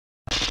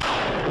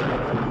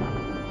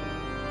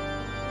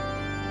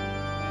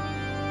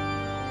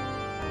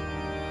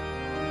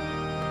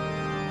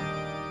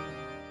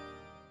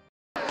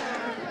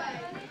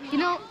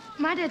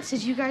My dad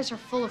says you guys are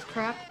full of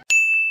crap.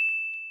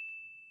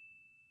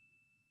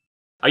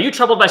 Are you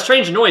troubled by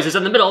strange noises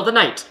in the middle of the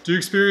night? Do you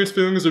experience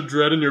feelings of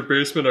dread in your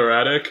basement or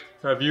attic?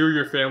 Have you or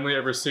your family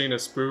ever seen a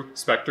spook,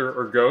 specter,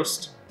 or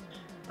ghost?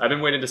 I've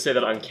been waiting to say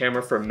that on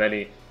camera for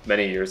many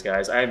years,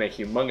 guys. I am a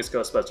humongous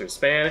Ghostbusters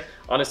fan.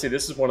 Honestly,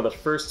 this is one of the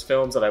first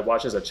films that I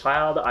watched as a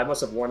child. I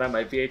must have worn out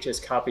my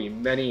VHS copy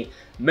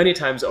many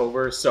times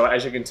over, so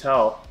as you can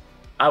tell,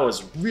 I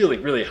was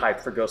really hyped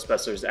for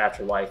Ghostbusters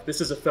Afterlife.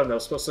 This is a film that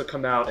was supposed to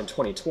come out in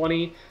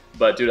 2020,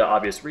 but due to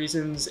obvious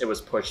reasons, it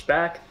was pushed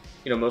back.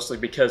 You know, mostly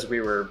because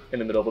we were in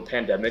the middle of a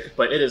pandemic,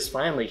 but it is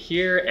finally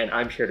here, and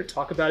I'm here to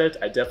talk about it.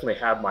 I definitely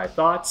have my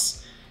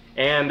thoughts,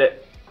 and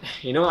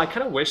you know, I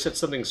kind of wish that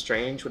something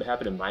strange would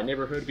happen in my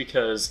neighborhood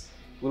because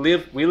we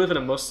live in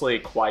a mostly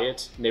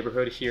quiet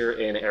neighborhood here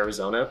in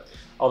Arizona.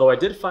 Although I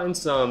did find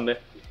some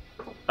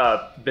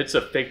bits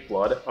of fake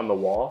blood on the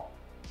wall.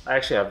 I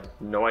actually have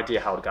no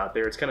idea how it got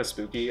there. It's kind of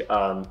spooky.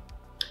 I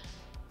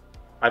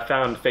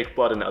found fake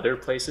blood in other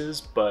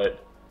places,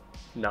 but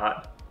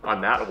not on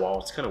that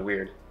wall. It's kind of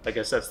weird. I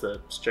guess that's the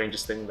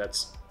strangest thing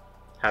that's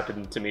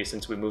happened to me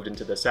since we moved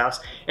into this house.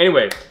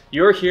 Anyway,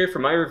 you're here for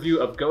my review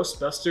of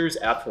Ghostbusters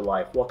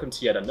Afterlife. Welcome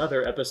to yet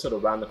another episode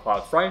of Round the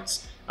Clock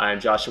Frights. I'm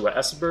Joshua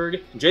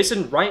Essenberg.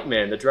 Jason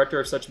Reitman, the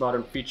director of such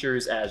modern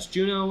features as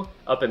Juno,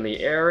 Up in the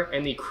Air,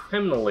 and the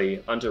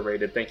criminally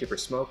underrated Thank You for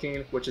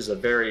Smoking, which is a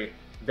very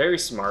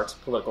smart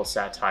political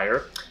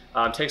satire,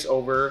 takes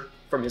over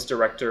from his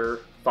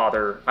director,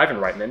 father Ivan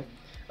Reitman,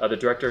 the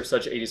director of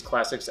such 80s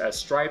classics as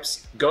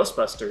Stripes,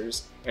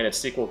 Ghostbusters, and its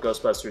sequel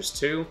Ghostbusters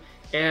 2.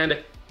 And,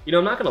 you know,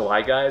 I'm not gonna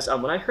lie guys,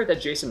 when I heard that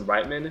Jason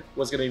Reitman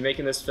was gonna be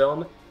making this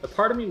film, a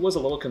part of me was a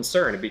little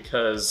concerned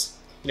because,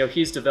 you know,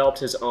 he's developed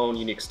his own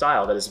unique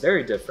style that is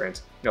very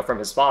different, you know, from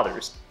his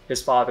father's.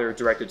 His father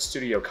directed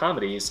studio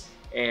comedies,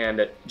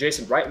 and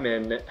Jason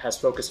Reitman has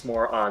focused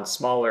more on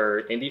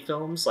smaller indie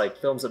films, like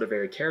films that are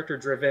very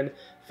character-driven,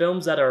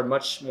 films that are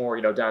much more,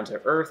 you know, down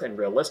to earth and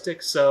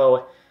realistic.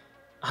 So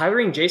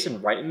hiring Jason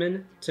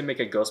Reitman to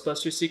make a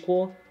Ghostbusters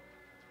sequel,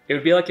 it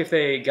would be like if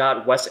they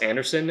got Wes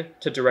Anderson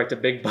to direct a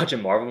big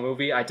budget Marvel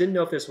movie. I didn't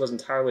know if this was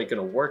entirely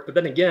going to work, but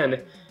then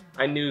again,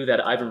 I knew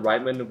that Ivan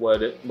Reitman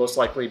would most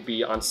likely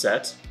be on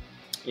set,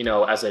 you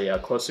know, as a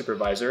close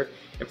supervisor.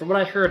 And from what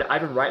I heard,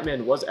 Ivan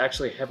Reitman was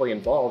actually heavily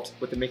involved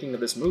with the making of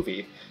this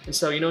movie. And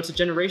so, you know, it's a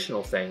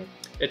generational thing.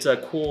 It's a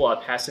cool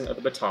passing of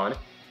the baton.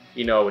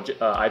 You know,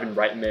 Ivan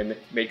Reitman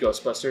made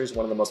Ghostbusters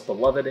one of the most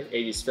beloved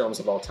 80s films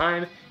of all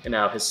time, and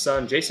now his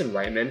son, Jason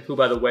Reitman, who,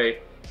 by the way,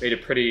 made a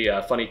pretty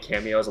funny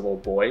cameo as a little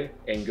boy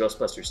in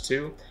Ghostbusters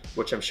 2,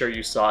 which I'm sure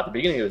you saw at the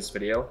beginning of this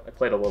video. I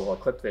played a little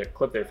clip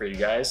there for you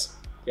guys.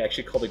 He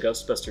actually called the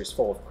Ghostbusters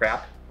full of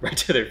crap right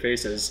to their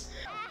faces.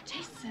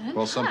 Jason,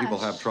 Well, some people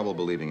have trouble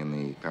believing in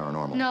the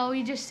paranormal. No,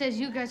 he just says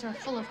you guys are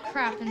full of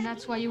crap, and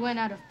that's why you went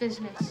out of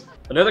business.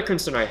 Another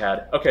concern I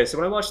had, okay, so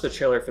when I watched the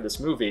trailer for this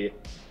movie,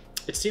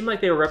 it seemed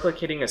like they were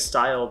replicating a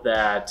style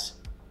that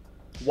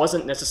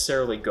wasn't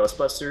necessarily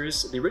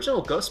Ghostbusters. The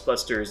original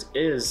Ghostbusters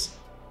is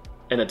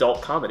an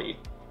adult comedy.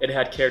 It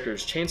had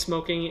characters chain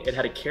smoking, it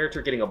had a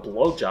character getting a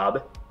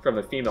blowjob from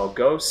a female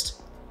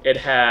ghost, it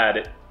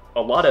had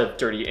a lot of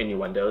dirty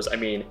innuendos. I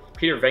mean,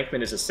 Peter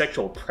Venkman is a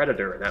sexual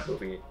predator in that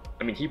movie.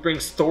 I mean, he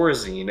brings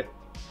Thorazine,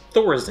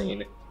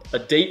 a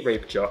date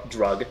rape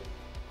drug,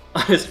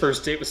 on his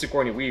first date with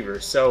Sigourney Weaver,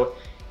 so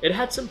it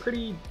had some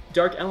pretty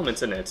dark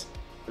elements in it.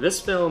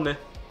 This film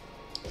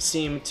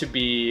seemed to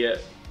be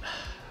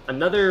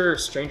another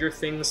Stranger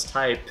Things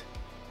type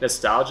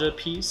nostalgia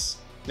piece.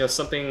 You know,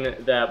 something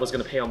that was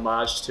going to pay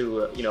homage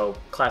to, you know,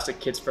 classic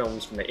kids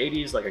films from the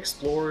 80s like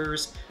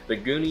Explorers, The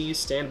Goonies,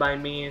 Stand By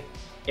Me,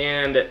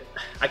 and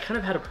I kind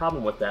of had a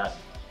problem with that.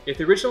 If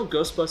the original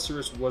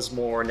Ghostbusters was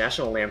more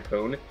National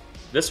Lampoon,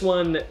 this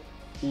one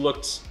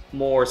looked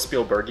more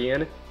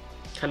Spielbergian,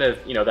 kind of,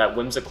 you know, that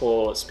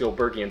whimsical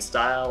Spielbergian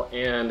style,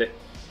 and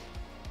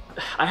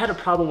I had a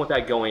problem with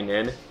that going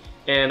in.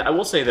 And I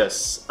will say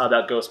this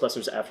about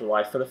Ghostbusters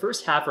Afterlife. For the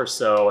first half or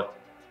so,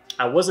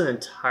 I wasn't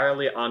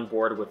entirely on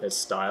board with his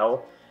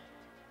style.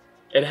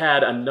 It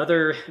had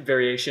another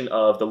variation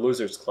of the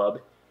Losers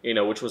Club, you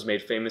know, which was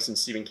made famous in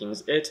Stephen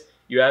King's It.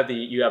 You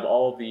have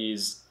all of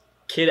these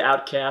kid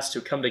outcasts who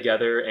come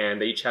together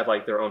and they each have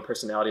like their own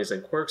personalities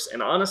and quirks.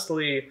 And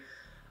honestly,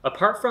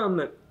 apart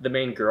from the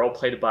main girl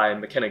played by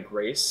McKenna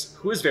Grace,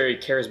 who is very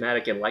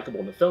charismatic and likable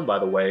in the film, by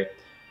the way,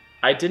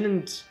 I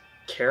didn't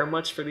care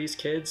much for these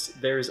kids.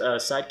 There's a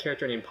side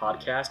character named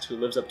Podcast who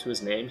lives up to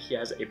his name. He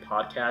has a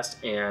podcast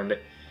and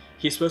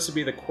he's supposed to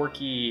be the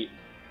quirky,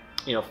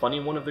 you know, funny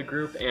one of the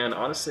group, and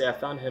honestly I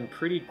found him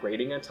pretty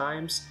grating at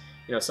times.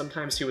 You know,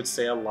 sometimes he would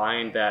say a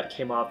line that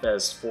came off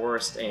as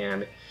forced,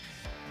 and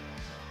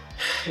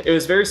it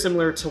was very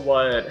similar to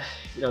what,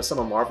 you know, some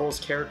of Marvel's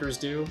characters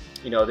do.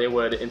 You know, they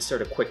would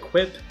insert a quick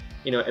quip,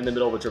 you know, in the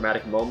middle of a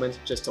dramatic moment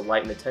just to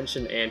lighten the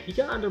tension, and he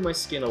got under my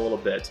skin a little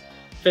bit.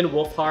 Finn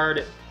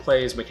Wolfhard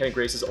plays McKenna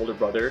Grace's older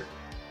brother.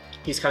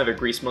 He's kind of a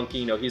grease monkey,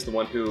 you know, he's the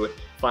one who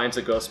finds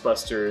the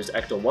Ghostbusters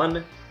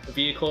Ecto-1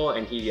 vehicle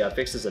and he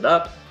fixes it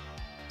up.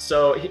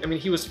 So, I mean,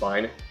 he was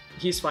fine.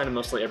 he's fine in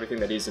mostly everything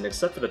that he's in,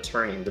 except for the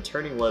turning. The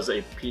turning was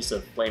a piece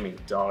of flaming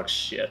dog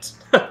shit.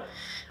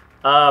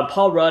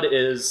 Paul Rudd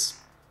is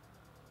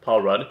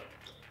Paul Rudd.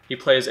 He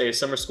plays a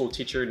summer school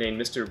teacher named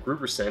Mr.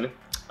 Gruberson,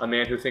 a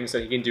man who thinks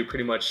that he can do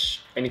pretty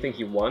much anything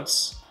he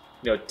wants,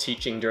 you know,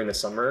 teaching during the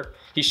summer.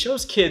 He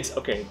shows kids,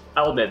 okay,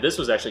 I'll admit, this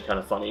was actually kind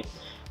of funny.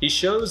 He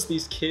shows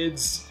these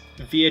kids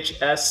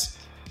VHS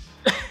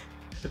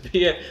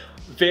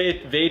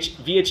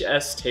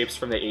tapes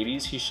from the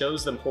 80s. He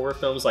shows them horror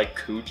films like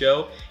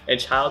Cujo and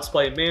Child's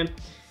Play. Man,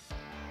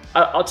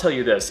 I'll tell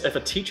you this, if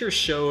a teacher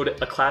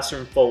showed a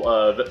classroom full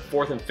of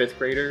 4th and 5th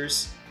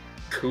graders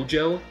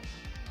Cujo,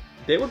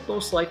 they would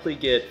most likely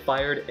get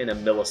fired in a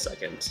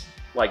millisecond.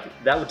 Like,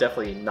 that would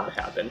definitely not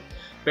happen.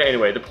 But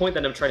anyway, the point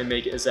that I'm trying to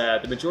make is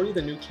that the majority of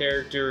the new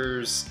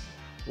characters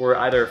were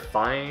either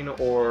fine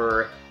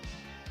or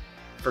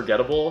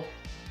forgettable.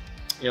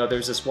 You know,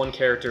 there's this one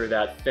character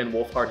that Finn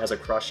Wolfhard has a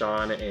crush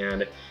on,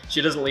 and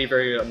she doesn't leave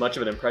very much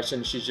of an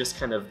impression. She's just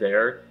kind of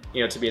there,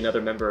 you know, to be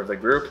another member of the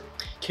group.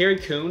 Carrie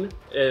Coon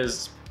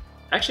is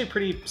actually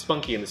pretty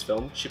spunky in this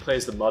film. She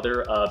plays the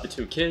mother of the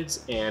 2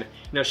 kids, and,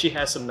 you know, she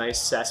has some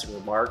nice sassy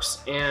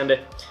remarks. And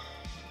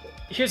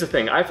here's the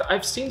thing,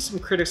 I've seen some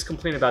critics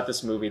complain about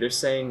this movie. They're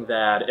saying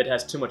that it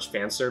has too much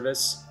fan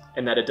service,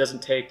 and that it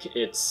doesn't take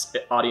its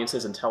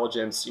audience's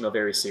intelligence, you know,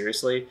 very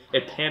seriously.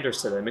 It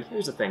panders to them. And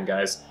here's the thing,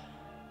 guys.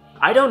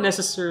 I don't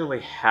necessarily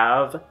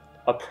have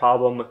a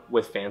problem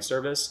with fan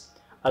service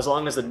as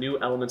long as the new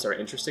elements are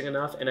interesting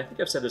enough, and I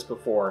think I've said this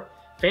before,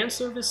 fan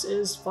service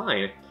is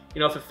fine. You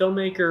know, if a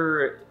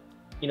filmmaker,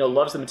 you know,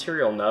 loves the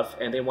material enough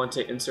and they want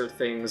to insert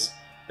things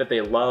that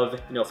they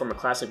love, you know, from a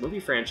classic movie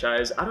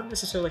franchise, I don't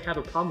necessarily have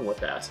a problem with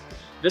that.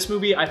 This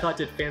movie, I thought,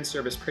 did fan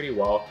service pretty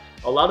well.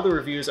 A lot of the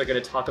reviews are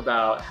going to talk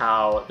about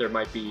how there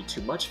might be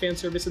too much fan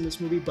service in this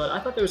movie, but I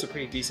thought there was a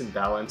pretty decent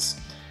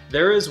balance.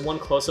 There is one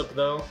close-up,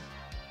 though,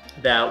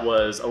 that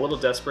was a little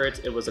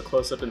desperate. It was a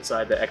close-up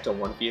inside the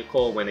Ecto-1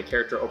 vehicle when a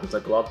character opens a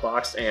glove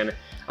box, and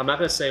I'm not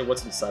going to say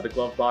what's inside the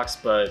glove box,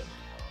 but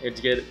it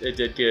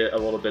did get a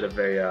little bit of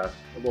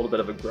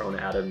a groan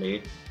out of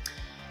me.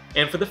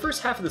 And for the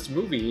first half of this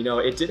movie, you know,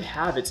 it did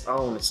have its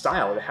own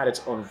style. It had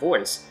its own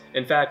voice.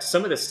 In fact,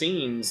 some of the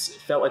scenes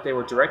felt like they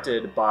were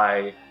directed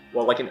by,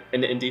 well, like an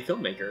indie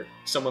filmmaker,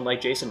 someone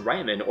like Jason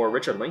Reitman or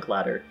Richard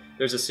Linklater.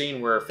 There's a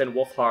scene where Finn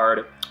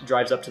Wolfhard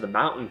drives up to the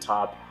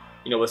mountaintop,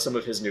 you know, with some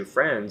of his new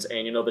friends,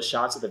 and, you know, the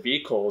shots of the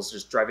vehicles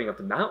just driving up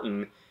the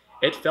mountain,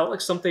 it felt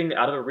like something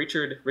out of a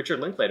Richard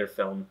Linklater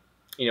film.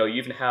 You know, you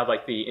even have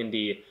like the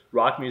indie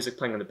rock music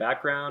playing in the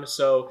background,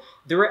 so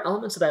there were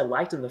elements that I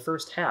liked in the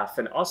first half.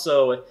 And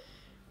also,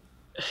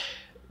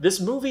 this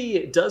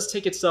movie does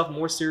take itself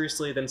more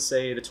seriously than,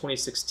 say, the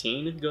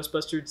 2016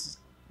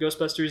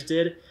 Ghostbusters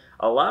did.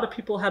 A lot of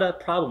people had a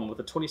problem with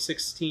the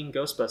 2016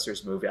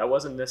 Ghostbusters movie. I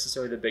wasn't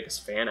necessarily the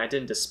biggest fan. I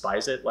didn't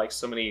despise it like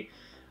so many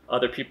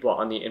other people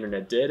on the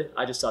internet did.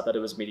 I just thought that it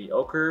was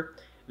mediocre.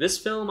 This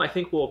film, I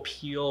think, will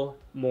appeal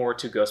more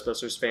to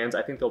Ghostbusters fans.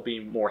 I think they'll be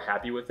more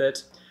happy with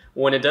it.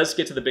 When it does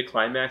get to the big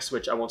climax,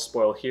 which I won't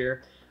spoil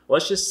here,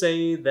 let's just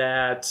say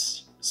that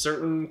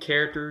certain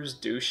characters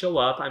do show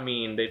up. I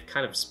mean, they've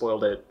kind of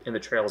spoiled it in the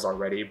trailers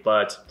already,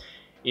 but,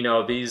 you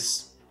know,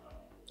 these,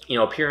 you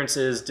know,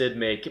 appearances did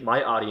make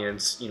my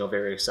audience, you know,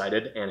 very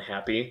excited and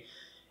happy.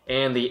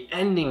 And the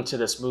ending to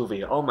this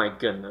movie, oh my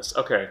goodness.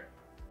 Okay.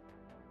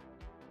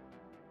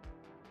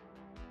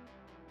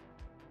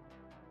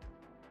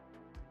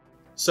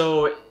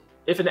 So,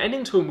 if an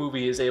ending to a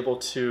movie is able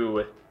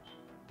to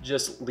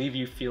just leave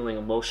you feeling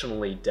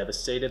emotionally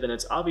devastated, then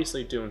it's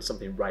obviously doing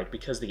something right,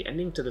 because the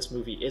ending to this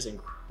movie is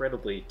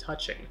incredibly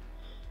touching. You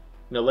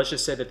know, let's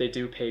just say that they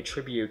do pay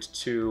tribute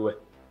to,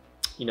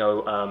 you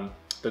know,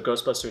 the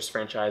Ghostbusters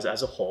franchise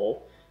as a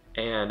whole,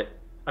 and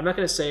I'm not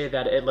going to say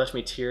that it left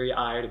me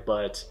teary-eyed,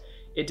 but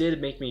it did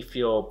make me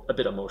feel a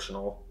bit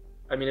emotional.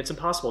 I mean, it's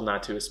impossible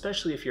not to,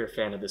 especially if you're a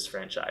fan of this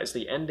franchise.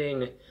 The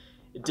ending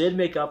did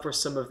make up for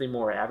some of the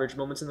more average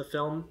moments in the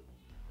film,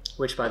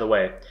 which, by the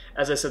way,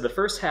 as I said, the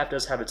first half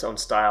does have its own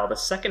style. The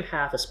second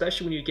half,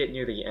 especially when you get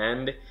near the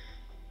end,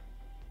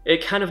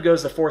 it kind of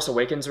goes the Force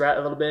Awakens route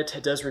a little bit.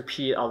 It does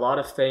repeat a lot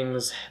of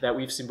things that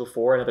we've seen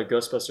before in other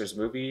Ghostbusters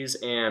movies,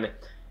 and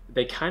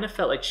they kind of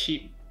felt like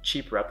cheap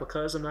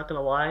replicas, I'm not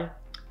gonna lie.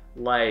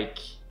 Like,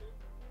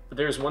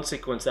 there's one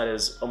sequence that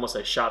is almost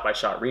a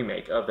shot-by-shot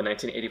remake of the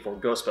 1984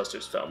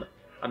 Ghostbusters film.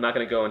 I'm not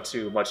going to go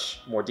into much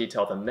more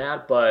detail than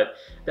that, but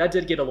that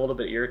did get a little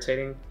bit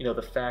irritating. You know,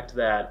 the fact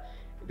that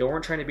they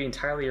weren't trying to be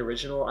entirely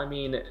original. I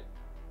mean,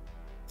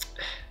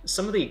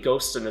 some of the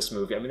ghosts in this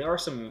movie, I mean,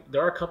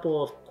 there are a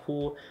couple of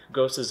cool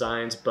ghost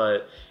designs,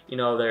 but, you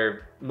know,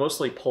 they're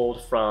mostly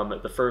pulled from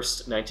the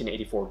first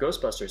 1984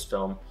 Ghostbusters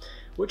film,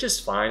 which is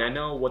fine. I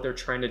know what they're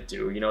trying to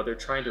do. You know, they're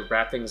trying to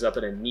wrap things up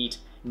in a neat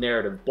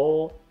narrative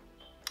bowl.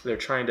 They're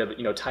trying to,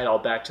 you know, tie it all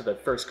back to the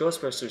first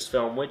Ghostbusters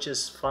film, which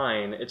is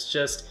fine. It's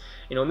just,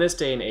 you know, in this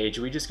day and age,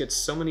 we just get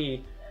so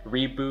many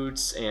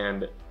reboots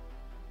and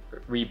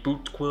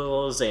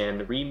reboot-quills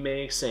and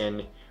remakes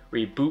and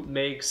reboot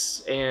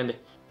makes and,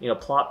 you know,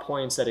 plot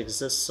points that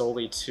exist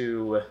solely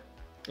to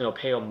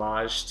pay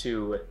homage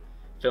to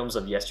films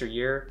of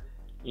yesteryear.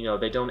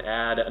 They don't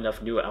add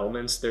enough new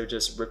elements. They're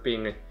just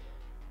ripping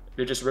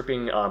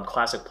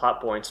classic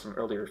plot points from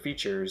earlier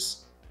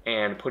features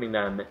and putting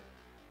them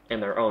in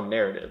their own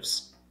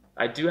narratives.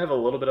 I do have a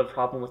little bit of a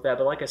problem with that,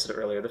 but like I said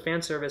earlier, the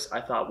fan service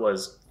I thought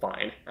was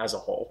fine as a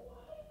whole.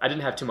 I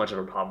didn't have too much of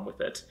a problem with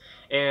it.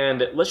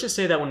 And let's just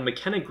say that when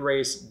McKenna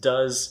Grace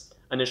does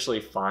initially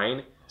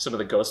find some of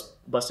the ghost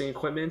busting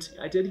equipment,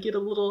 I did get a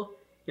little,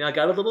 I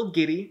got a little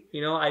giddy.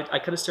 I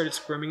kind of started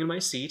squirming in my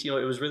seat. It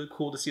was really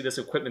cool to see this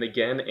equipment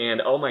again.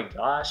 And oh my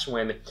gosh,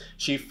 when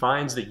she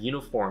finds the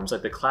uniforms,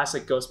 like the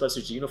classic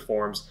Ghostbusters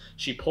uniforms,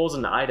 she pulls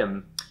an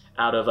item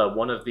out of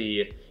one of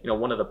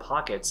the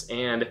pockets,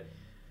 and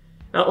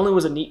not only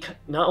was it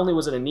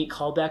a neat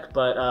callback,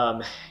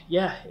 but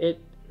yeah,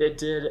 it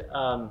did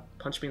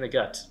punch me in the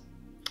gut.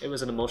 It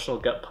was an emotional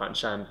gut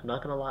punch. I'm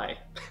not gonna lie.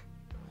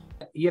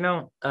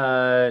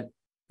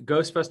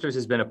 Ghostbusters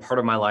has been a part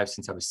of my life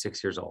since I was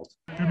 6 years old.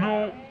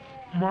 My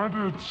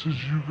dad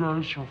says you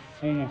guys are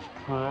full of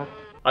crap.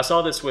 I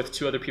saw this with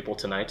 2 other people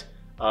tonight.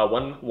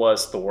 One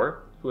was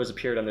Thor, who has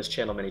appeared on this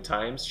channel many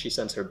times. She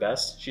sends her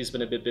best. She's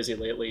been a bit busy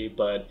lately,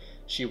 but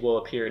she will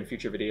appear in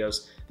future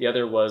videos. The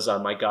other was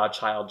my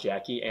godchild,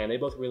 Jackie, and they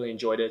both really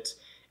enjoyed it.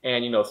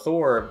 And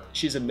Thor,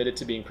 she's admitted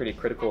to being pretty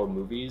critical of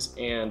movies,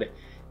 and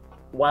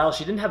while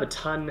she didn't have a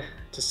ton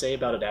to say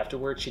about it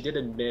afterwards, she did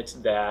admit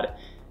that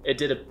it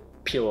did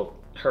appeal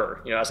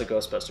her, as a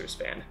Ghostbusters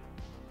fan.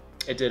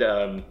 It did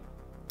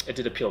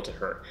appeal to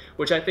her,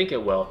 which I think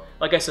it will.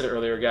 Like I said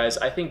earlier, guys,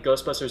 I think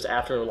Ghostbusters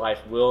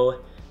Afterlife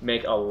will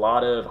make a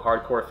lot of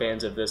hardcore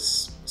fans of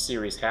this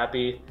series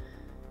happy.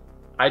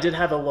 I did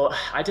have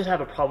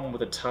a problem with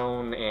the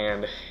tone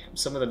and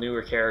some of the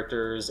newer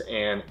characters,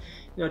 and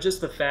just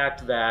the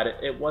fact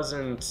that it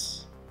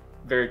wasn't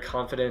very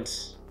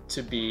confident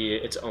to be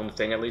its own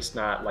thing, at least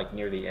not like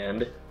near the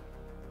end.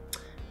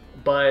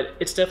 But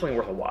it's definitely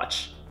worth a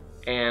watch.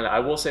 And I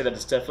will say that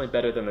it's definitely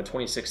better than the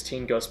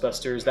 2016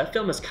 Ghostbusters. That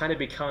film has kind of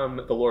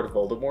become the Lord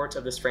Voldemort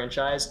of this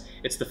franchise.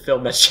 It's the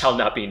film that shall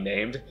not be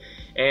named.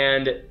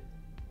 And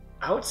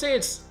I would say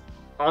it's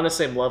on the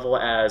same level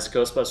as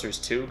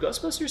Ghostbusters 2.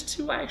 Ghostbusters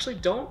 2 I actually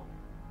don't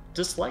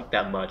dislike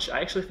that much. I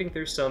actually think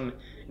there's some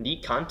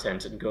neat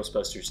content in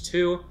Ghostbusters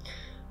 2.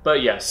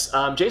 But yes,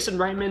 Jason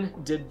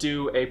Reitman did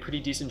do a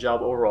pretty decent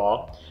job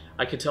overall.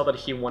 I could tell that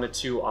he wanted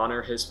to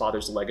honor his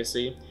father's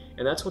legacy,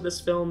 and that's what this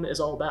film is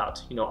all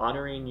about,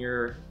 honoring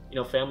your,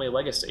 family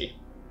legacy.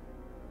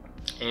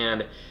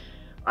 And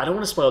I don't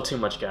want to spoil too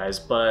much, guys,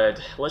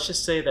 but let's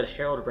just say that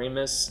Harold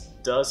Ramis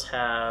does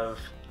have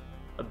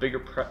a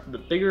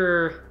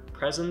bigger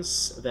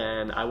presence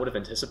than I would have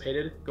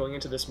anticipated going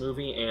into this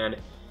movie, and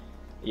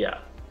yeah.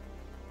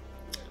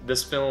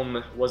 This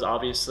film was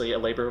obviously a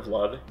labor of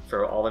love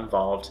for all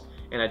involved,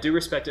 and I do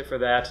respect it for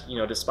that,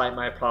 despite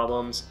my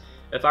problems.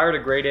 If I were to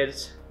grade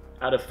it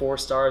out of 4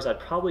 stars, I'd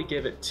probably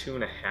give it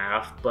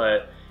 2.5,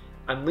 but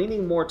I'm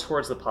leaning more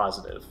towards the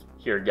positive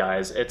here,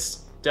 guys.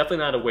 It's definitely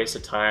not a waste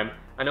of time.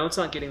 I know it's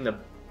not getting the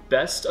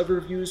best of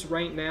reviews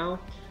right now,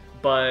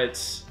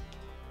 but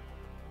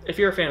if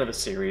you're a fan of the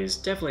series,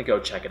 definitely go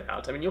check it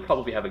out. I mean, you'll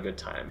probably have a good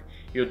time.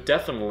 You'll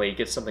definitely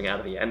get something out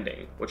of the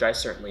ending, which I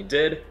certainly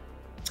did.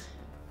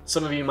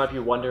 Some of you might be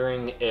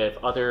wondering if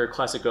other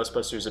classic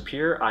Ghostbusters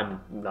appear.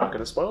 I'm not going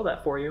to spoil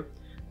that for you.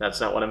 That's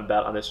not what I'm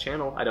about on this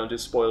channel. I don't do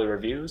spoiler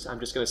reviews. I'm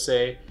just going to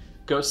say,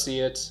 go see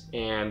it,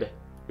 and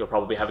you'll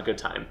probably have a good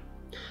time.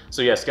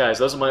 So yes, guys,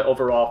 those are my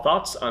overall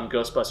thoughts on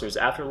Ghostbusters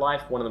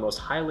Afterlife, one of the most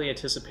highly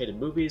anticipated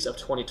movies of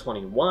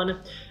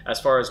 2021, as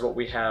far as what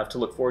we have to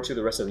look forward to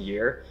the rest of the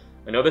year.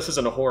 I know this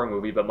isn't a horror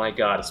movie, but my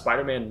god,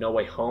 Spider-Man No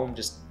Way Home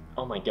just,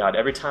 oh my god,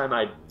 every time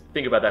I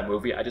think about that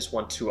movie, I just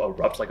want to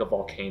erupt like a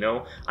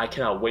volcano. I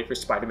cannot wait for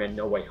Spider-Man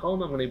No Way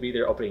Home. I'm going to be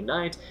there opening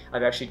night.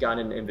 I've actually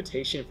gotten an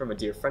invitation from a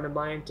dear friend of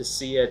mine to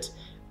see it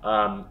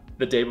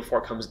the day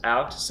before it comes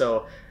out,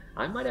 so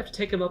I might have to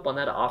take him up on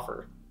that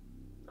offer.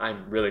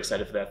 I'm really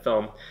excited for that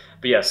film.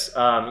 But yes,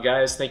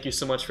 guys, thank you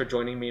so much for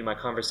joining me in my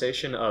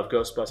conversation of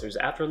Ghostbusters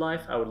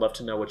Afterlife. I would love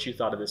to know what you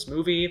thought of this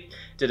movie.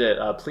 Did it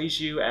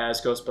please you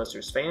as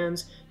Ghostbusters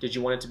fans? Did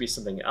you want it to be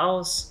something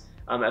else?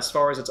 As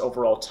far as its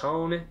overall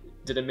tone,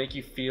 did it make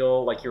you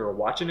feel like you were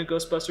watching a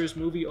Ghostbusters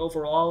movie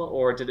overall,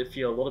 or did it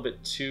feel a little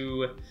bit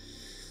too,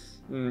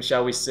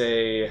 shall we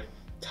say,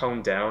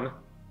 toned down?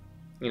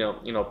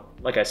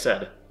 Like I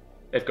said,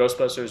 if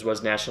Ghostbusters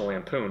was National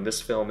Lampoon, this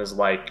film is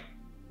like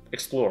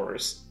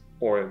Explorers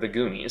or The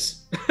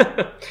Goonies.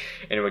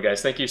 Anyway,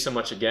 guys, thank you so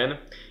much again.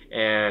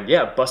 And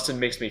yeah, bustin'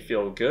 makes me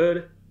feel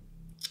good.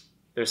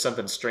 There's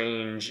something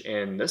strange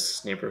in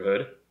this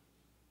neighborhood.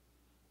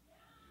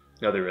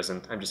 No, there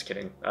isn't. I'm just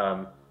kidding.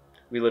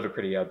 We live a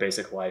pretty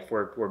basic life.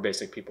 We're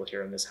basic people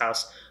here in this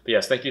house. But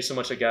yes, thank you so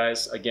much,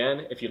 guys.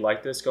 Again, if you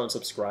like this, go and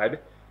subscribe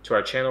to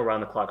our channel,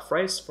 Round the Clock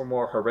Frice, for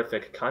more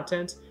horrific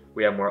content.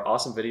 We have more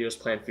awesome videos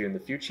planned for you in the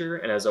future.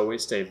 And as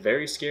always, stay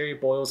very scary,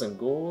 boils and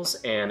ghouls,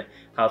 and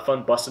have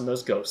fun busting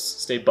those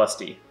ghosts. Stay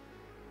busty.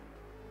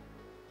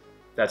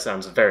 That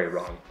sounds very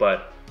wrong,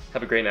 but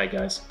have a great night,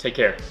 guys. Take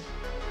care.